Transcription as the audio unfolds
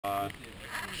on.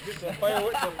 The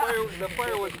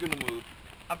firewood's going to move.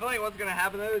 I feel like what's going to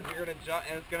happen though is you're going to jump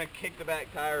and it's going to kick the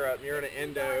back tire up and you're going to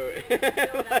endo.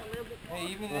 Hey,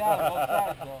 even it out on both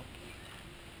sides though.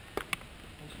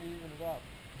 Make sure you even it out.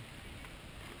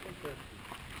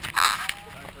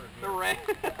 The ram.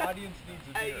 The audience needs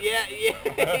a beer.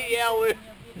 Yeah, Luke.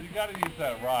 You got to use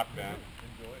that rock, man.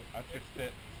 That's your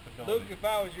stability. Luke, if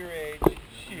I was your age,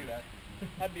 shoot,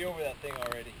 I'd be over that thing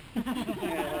already.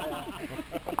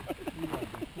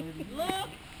 Look!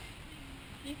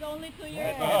 He's only 2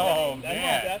 years old. Oh,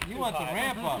 man. You want the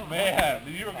ramp up. Man,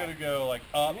 you were going to go like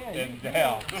up and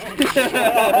down. You're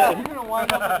going to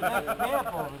wind up with the next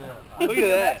ramp over there. Look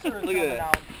at that. Look at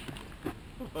that.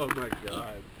 Oh my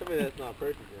God. Tell me that's not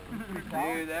perfect.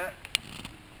 Dude, that.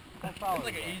 That's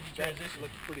like an easy transition.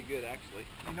 Looks pretty good, actually.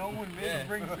 You know when Vince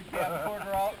brings the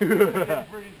camcorder out, it's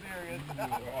pretty serious.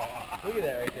 Look at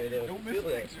that right there, though. Don't miss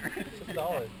it. It's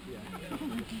solid.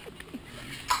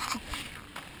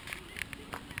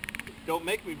 Don't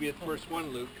make me be the first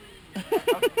one, Luke.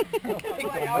 Don't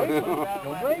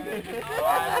break it.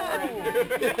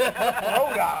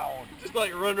 Throw down. Just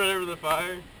like run right over the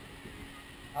fire.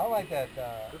 I like that.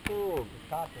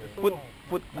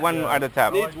 Put one at the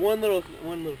top. Needs one little.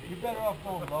 You're better off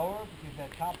going lower because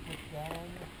that top puts down on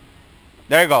you.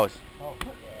 There it goes.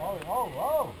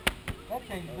 Oh. That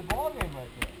changes the ball game right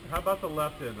there. How about the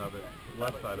left end of it?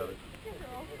 Left side of it.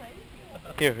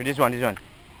 Here, this one.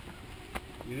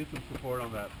 You need some support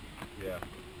on that. Yeah.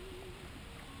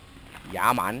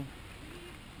 Yeah, man.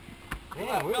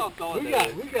 Yeah, we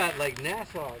got like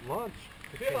NASA launch.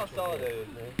 Feel how solid it is,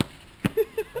 man.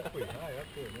 That's pretty high up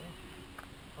there, man.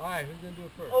 All right, who's gonna do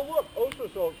it first? Oh look,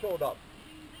 Oso showed up.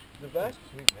 The vest,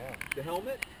 Sweet man. the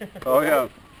helmet. Oh, yeah.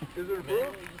 Is there a blue?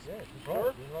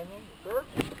 Sure. Sure.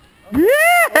 A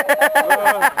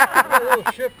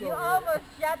little shift You over there. almost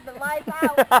shut the lights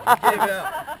out. Gave it up.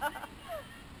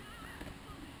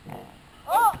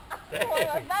 Oh! What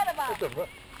was that about? What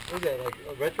is that, like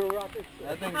retro rockets?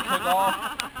 That thing took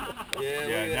off. Yeah,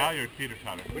 Yeah, look now at you're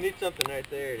teeter-totter. that. We need something right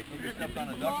there to keep your stuff on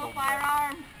a Small duck.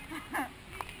 firearm.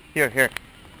 Here.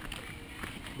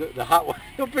 The hot one.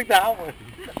 Don't pick the hot one.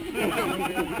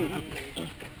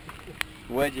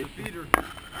 Wedge it. Peter,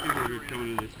 you're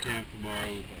coming to this camp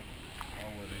tomorrow with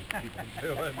all what these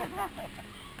people doing.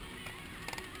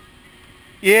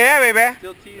 Yeah, baby.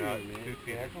 Still teetering, man.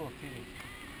 Yeah, that's a little teeny.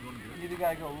 You either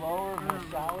gotta go lower, more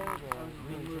solid, or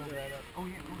really turn that up. Oh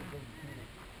yeah,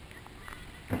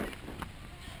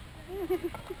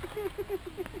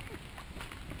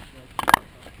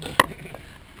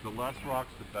 The less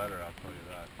rocks, the better, I'll tell you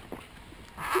that.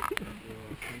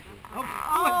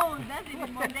 Oh, that's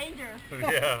even more dangerous.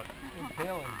 Yeah.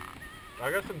 Impaling.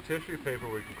 I got some tissue paper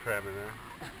we can cram in there.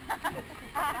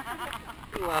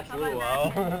 It'll last a little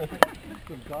while.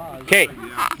 Good God. Okay,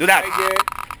 do that.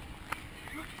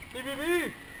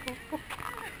 BBB!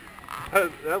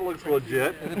 That looks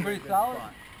legit. Is it pretty solid?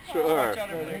 Sure.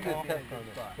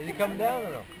 Is he coming down or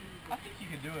no? I think you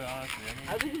can do it, honestly.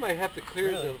 I think you might have to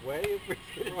clear the way.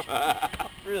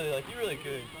 Really, like, you really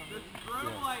could.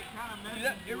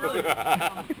 Yeah. It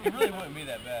really wouldn't be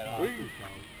that bad, honestly.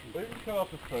 We can come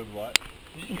up with strobe light.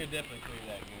 You could definitely clear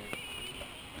that good.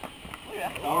 Look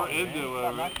at that. Or into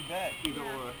it. Not too bad. Either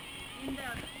or.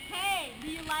 Hey, do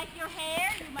you like your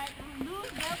hair? You might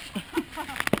lose them.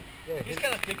 He's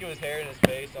kind of thick with his hair in his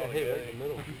face. All Hit right in the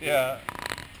middle. Yeah.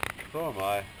 So am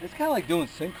I. It's kind of like doing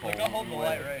sinkhole. Like, I'll hold the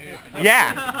light right here.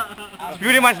 Yeah. It's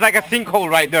pretty much like a sinkhole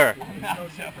right there.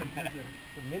 It's a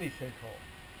mini sinkhole.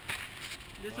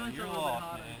 This one's You're a little bit lost,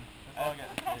 hotter. man. That's all I got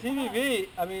to say. TVV,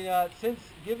 I mean, since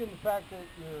given the fact that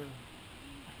you're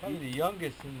probably the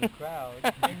youngest in the crowd,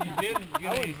 If you didn't I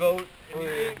would vote If you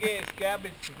didn't get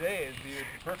scabbage today, it'd be the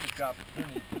perfect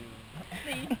opportunity to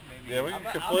See? Yeah, we can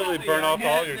completely burn off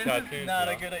all your tattoos. This is not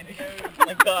now. a good idea. Oh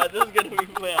my God, this is going to be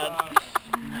bad.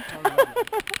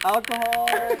 alcohol,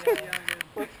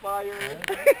 puts fire,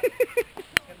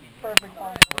 perfect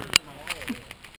on